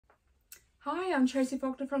Hi, I'm Tracy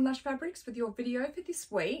Faulkner from Lush Fabrics with your video for this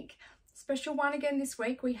week. Special one again this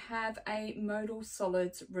week, we have a Modal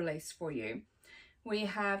Solids release for you. We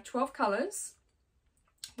have 12 colours.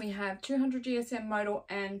 We have 200 GSM Modal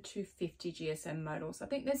and 250 GSM Modals. I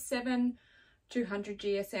think there's 7 200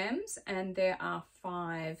 GSMs and there are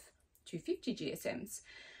 5 250 GSMs.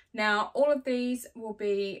 Now, all of these will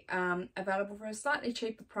be available for a slightly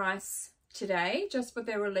cheaper price today, just for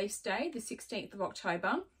their release day, the 16th of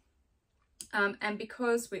October. And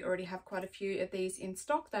because we already have quite a few of these in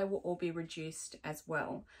stock, they will all be reduced as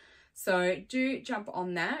well. So do jump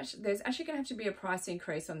on that. There's actually going to have to be a price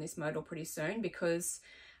increase on this modal pretty soon because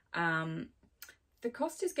the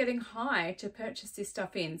cost is getting high to purchase this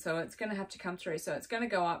stuff in. So it's going to have to come through. So it's going to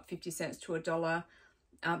go up 50 cents to $1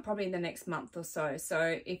 probably in the next month or so.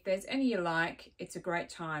 So if there's any you like, it's a great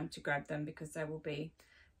time to grab them because they will be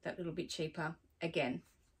that little bit cheaper again.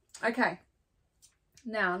 Okay.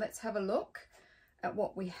 Now let's have a look at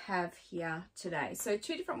what we have here today. So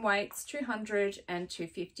two different weights, 200 and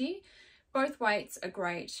 250. Both weights are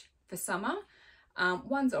great for summer.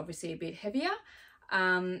 One's obviously a bit heavier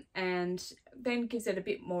and then gives it a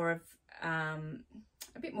bit more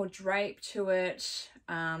drape to it,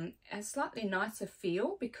 a slightly nicer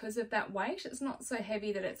feel because of that weight. It's not so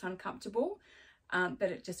heavy that it's uncomfortable, but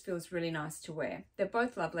it just feels really nice to wear. They're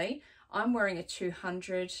both lovely. I'm wearing a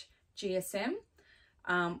 200 GSM.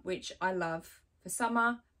 Which I love for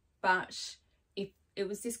summer, but if it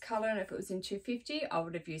was this color and if it was in 250, I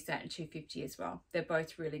would have used that in 250 as well. They're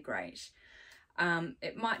both really great.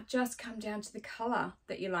 It might just come down to the color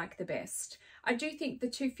that you like the best. I do think the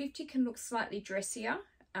 250 can look slightly dressier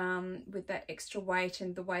with that extra weight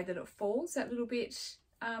and the way that it falls that little bit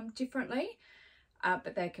differently,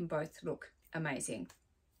 but they can both look amazing.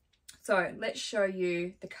 So let's show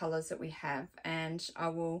you the colours that we have, and I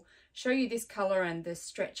will show you this colour and the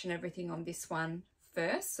stretch and everything on this one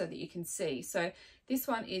first so that you can see. So this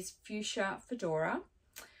one is Fuchsia Fedora.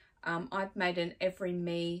 I've made an Every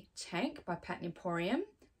Me tank by Pattern Emporium,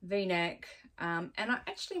 V-neck, and I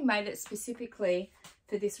actually made it specifically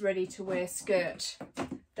for this ready-to-wear skirt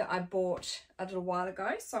that I bought a little while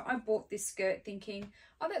ago. So I bought this skirt thinking,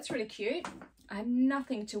 oh, that's really cute. I have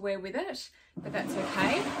nothing to wear with it, but that's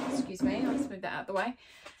okay. Excuse me, I'll just move that out of the way.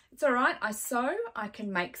 It's all right, I sew, I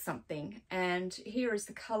can make something. And here is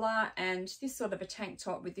the colour, and this sort of a tank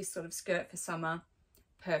top with this sort of skirt for summer,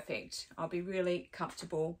 perfect. I'll be really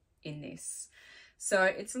comfortable in this. So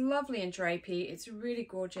it's lovely and drapey, it's really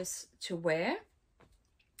gorgeous to wear.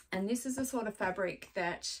 And this is the sort of fabric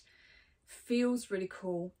that feels really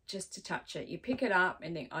cool just to touch it. You pick it up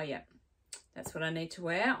and think, oh yeah, that's what I need to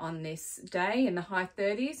wear on this day in the high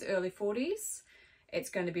 30s, early 40s. It's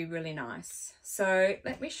going to be really nice. So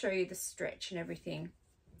let me show you the stretch and everything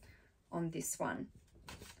on this one.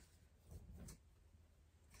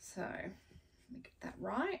 So let me get that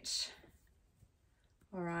right.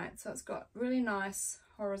 All right, so it's got really nice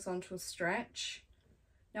horizontal stretch.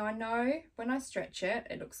 Now I know when I stretch it,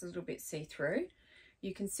 it looks a little bit see-through.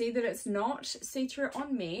 You can see that it's not see-through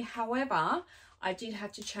on me. However, I did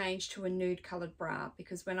have to change to a nude coloured bra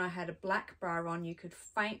because when I had a black bra on, you could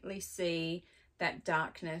faintly see that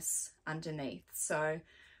darkness underneath. So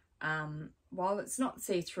while it's not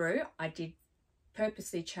see-through, I did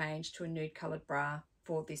purposely change to a nude coloured bra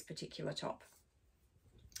for this particular top.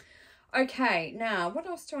 Okay, now what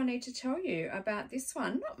else do I need to tell you about this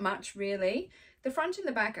one? Not much really. The front and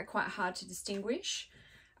the back are quite hard to distinguish.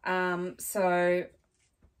 So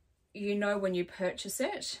you know when you purchase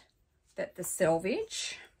it that the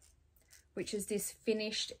selvage, which is this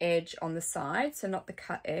finished edge on the side, so not the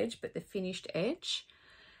cut edge, but the finished edge,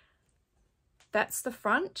 that's the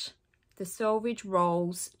front. The selvage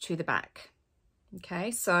rolls to the back.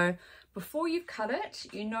 Okay, so before you've cut it,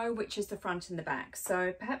 you know which is the front and the back.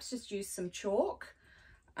 So perhaps just use some chalk,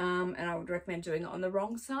 and I would recommend doing it on the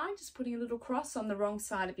wrong side, just putting a little cross on the wrong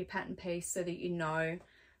side of your pattern piece so that you know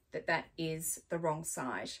that that is the wrong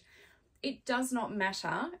side. It does not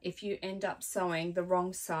matter if you end up sewing the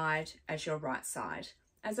wrong side as your right side.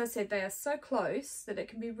 As I said, they are so close that it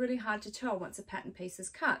can be really hard to tell once a pattern piece is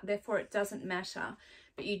cut. Therefore, it doesn't matter,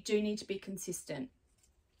 but you do need to be consistent.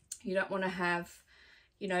 You don't want to have,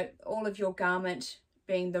 you know, all of your garment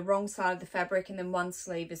being the wrong side of the fabric and then one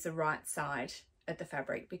sleeve is the right side of the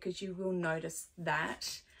fabric, because you will notice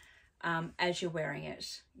that as you're wearing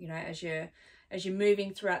it, you know, as you're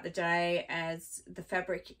moving throughout the day, as the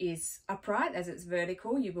fabric is upright, as it's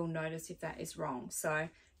vertical, you will notice if that is wrong. So it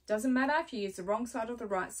doesn't matter if you use the wrong side or the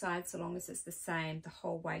right side, so long as it's the same the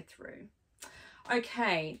whole way through.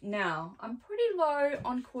 Okay, now I'm pretty low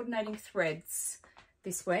on coordinating threads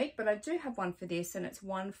this week, but I do have one for this, and it's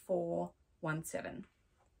 1/4 17.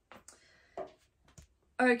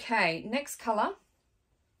 Okay, next colour,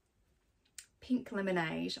 Pink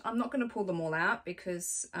Lemonade. I'm not going to pull them all out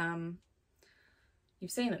because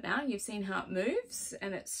you've seen it now. You've seen how it moves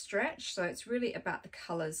and it's stretched. So it's really about the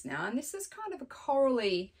colours now. And this is kind of a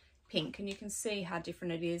corally pink, and you can see how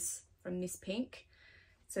different it is from this pink.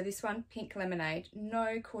 So this one, Pink Lemonade,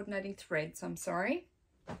 no coordinating threads, I'm sorry.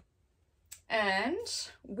 And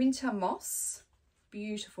Winter Moss,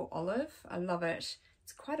 beautiful olive. I love it.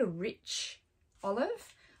 It's quite a rich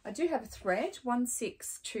olive. I do have a thread,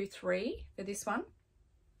 1623 for this one.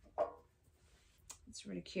 It's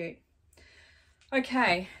really cute.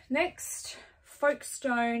 Okay, next,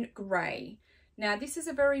 Folkestone Grey. Now this is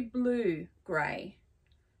a very blue grey.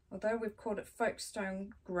 Although we've called it Folkestone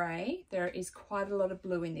Grey, there is quite a lot of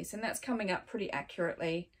blue in this, and that's coming up pretty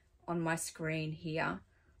accurately on my screen here.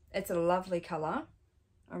 It's a lovely colour.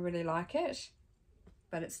 I really like it,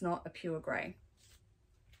 but it's not a pure grey.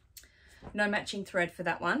 No matching thread for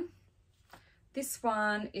that one. This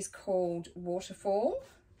one is called Waterfall.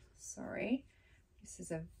 Sorry, this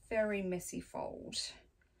is a very messy fold.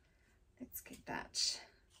 Let's get that.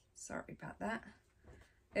 Sorry about that.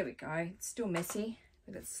 There we go. It's still messy,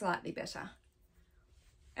 but it's slightly better.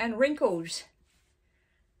 And wrinkled.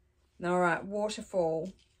 All right,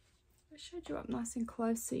 Waterfall. I showed you up nice and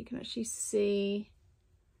close so you can actually see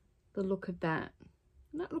the look of that.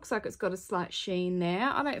 And that looks like it's got a slight sheen there.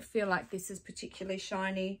 I don't feel like this is particularly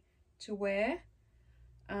shiny to wear.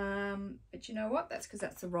 But you know what? That's because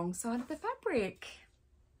that's the wrong side of the fabric.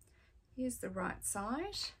 Here's the right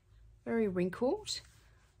side. Very wrinkled,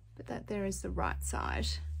 but that there is the right side.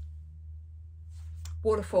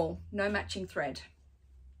 Waterfall, no matching thread.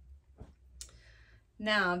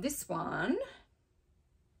 Now this one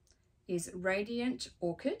is Radiant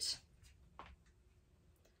Orchid.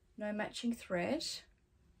 No matching thread,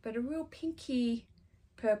 but a real pinky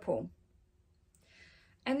purple.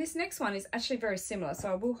 And this next one is actually very similar,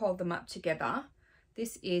 so I will hold them up together.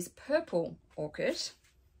 This is Purple Orchid.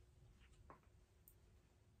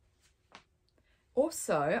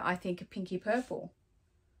 Also, I think a pinky purple.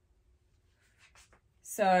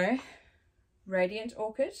 So, Radiant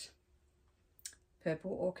Orchid,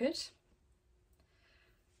 Purple Orchid.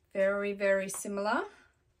 Very, very similar.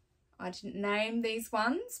 I didn't name these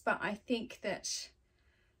ones, but I think that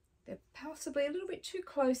they're possibly a little bit too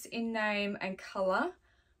close in name and colour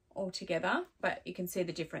altogether, but you can see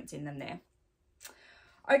the difference in them there.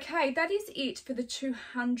 Okay, that is it for the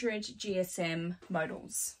 200 GSM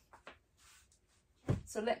modals.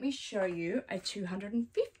 So let me show you a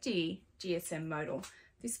 250 GSM modal.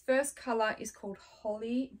 This first colour is called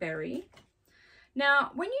Holly Berry.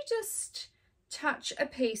 Now, when you just touch a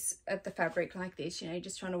piece of the fabric like this, you know, you're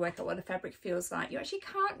just trying to work out what the fabric feels like, you actually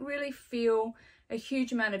can't really feel a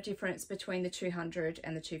huge amount of difference between the 200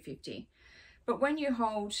 and the 250. But when you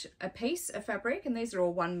hold a piece of fabric, and these are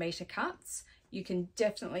all 1 metre cuts, you can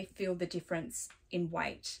definitely feel the difference in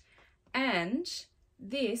weight. And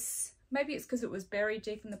this, maybe it's because it was buried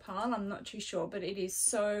deep in the pile, I'm not too sure, but it is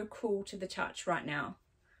so cool to the touch right now.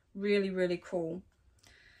 Really, really cool.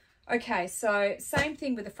 Okay, so same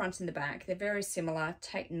thing with the front and the back. They're very similar.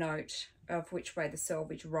 Take note of which way the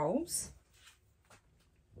selvage rolls.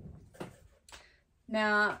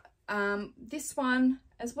 Now, this one,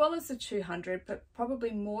 as well as the 200, but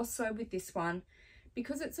probably more so with this one,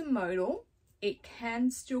 because it's a modal, it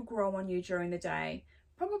can still grow on you during the day.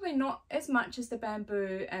 Probably not as much as the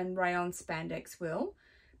bamboo and rayon spandex will,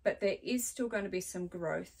 but there is still going to be some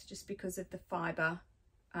growth just because of the fibre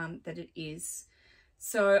that it is.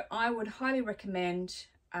 So I would highly recommend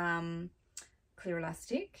clear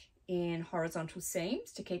elastic in horizontal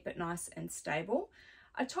seams to keep it nice and stable.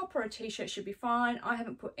 A top or a t-shirt should be fine. I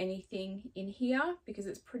haven't put anything in here because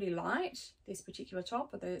it's pretty light, this particular top,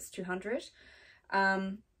 although it's 200.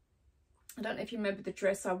 I don't know if you remember the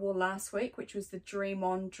dress I wore last week, which was the Dream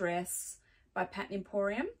On dress by Pattern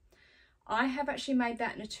Emporium. I have actually made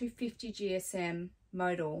that in a 250 GSM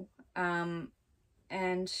modal,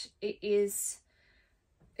 and it's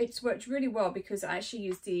worked really well because I actually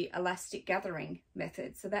used the elastic gathering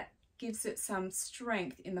method, so that gives it some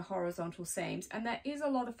strength in the horizontal seams, and that is a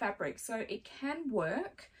lot of fabric, so it can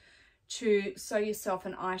work to sew yourself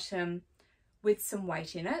an item with some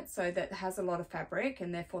weight in it, so that has a lot of fabric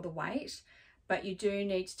and therefore the weight, but you do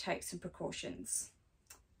need to take some precautions,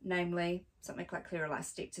 namely something like clear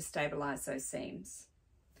elastic to stabilize those seams.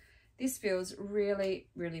 This feels really,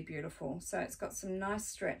 really beautiful. So it's got some nice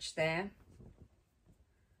stretch there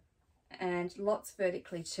and lots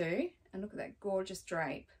vertically too, and look at that gorgeous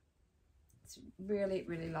drape. It's really,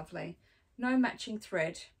 really lovely. No matching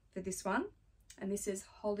thread for this one. And this is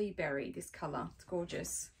Holly Berry, this colour. It's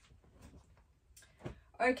gorgeous.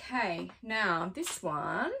 Okay, now this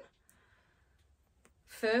one,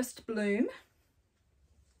 First Bloom.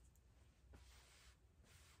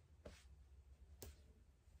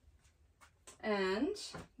 And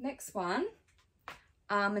next one,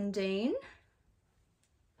 Almondine.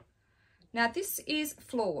 Now this is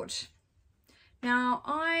floored. Now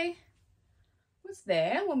I was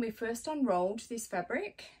there when we first unrolled this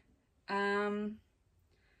fabric, and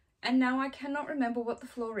now I cannot remember what the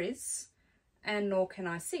floor is, and nor can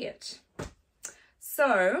I see it.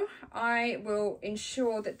 So I will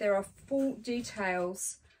ensure that there are full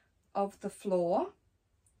details of the floor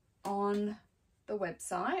on the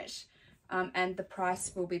website, and the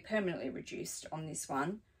price will be permanently reduced on this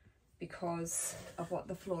one because of what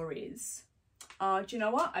the floor is. Do you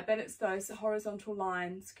know what? I bet it's those horizontal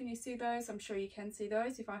lines. Can you see those? I'm sure you can see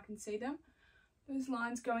those if I can see them. Those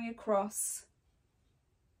lines going across.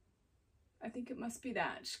 I think it must be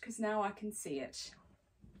that, because now I can see it.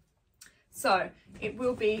 So it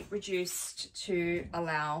will be reduced to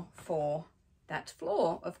allow for that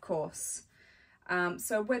floor, of course.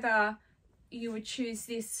 So whether you would choose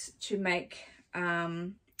this to make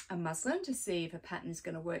a muslin to see if a pattern is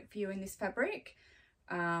going to work for you in this fabric,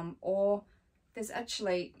 or there's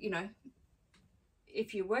actually, you know,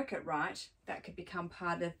 if you work it right, that could become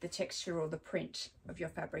part of the texture or the print of your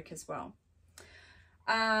fabric as well.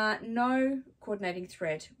 No coordinating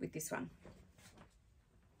thread with this one.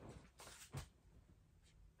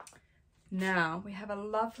 Now we have a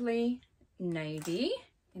lovely navy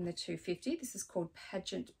in the 250. This is called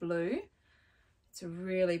Pageant Blue. It's a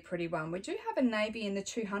really pretty one. We do have a navy in the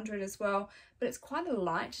 200 as well, but it's quite a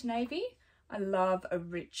light navy. I love a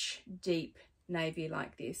rich, deep navy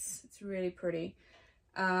like this. It's really pretty.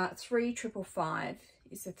 3555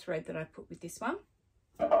 is the thread that I put with this one.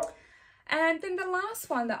 And then the last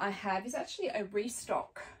one that I have is actually a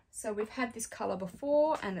restock. So we've had this colour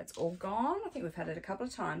before and it's all gone. I think we've had it a couple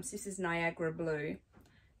of times. This is Niagara Blue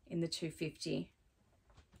in the 250.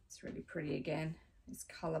 It's really pretty again. It's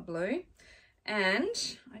colour blue.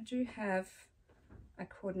 And I do have a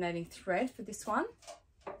coordinating thread for this one,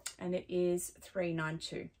 and it is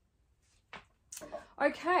 392.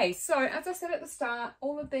 Okay, so as I said at the start,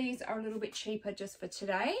 all of these are a little bit cheaper just for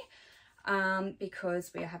today,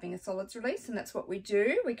 because we are having a solids release, and that's what we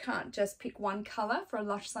do. We can't just pick one colour for a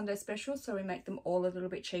Lush Sunday special, so we make them all a little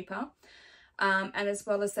bit cheaper. And as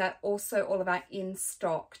well as that, also all of our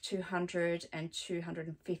in-stock 200 and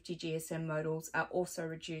 250 GSM modals are also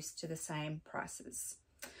reduced to the same prices.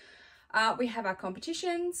 We have our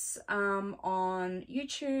competitions on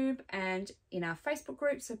YouTube and in our Facebook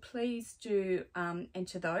group, so please do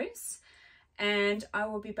enter those. And I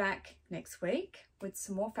will be back next week with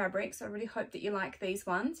some more fabrics. I really hope that you like these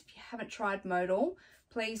ones. If you haven't tried Modal,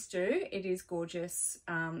 please do. It is gorgeous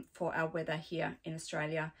for our weather here in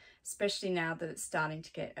Australia, especially now that it's starting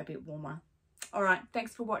to get a bit warmer. All right,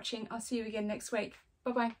 thanks for watching. I'll see you again next week.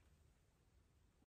 Bye-bye.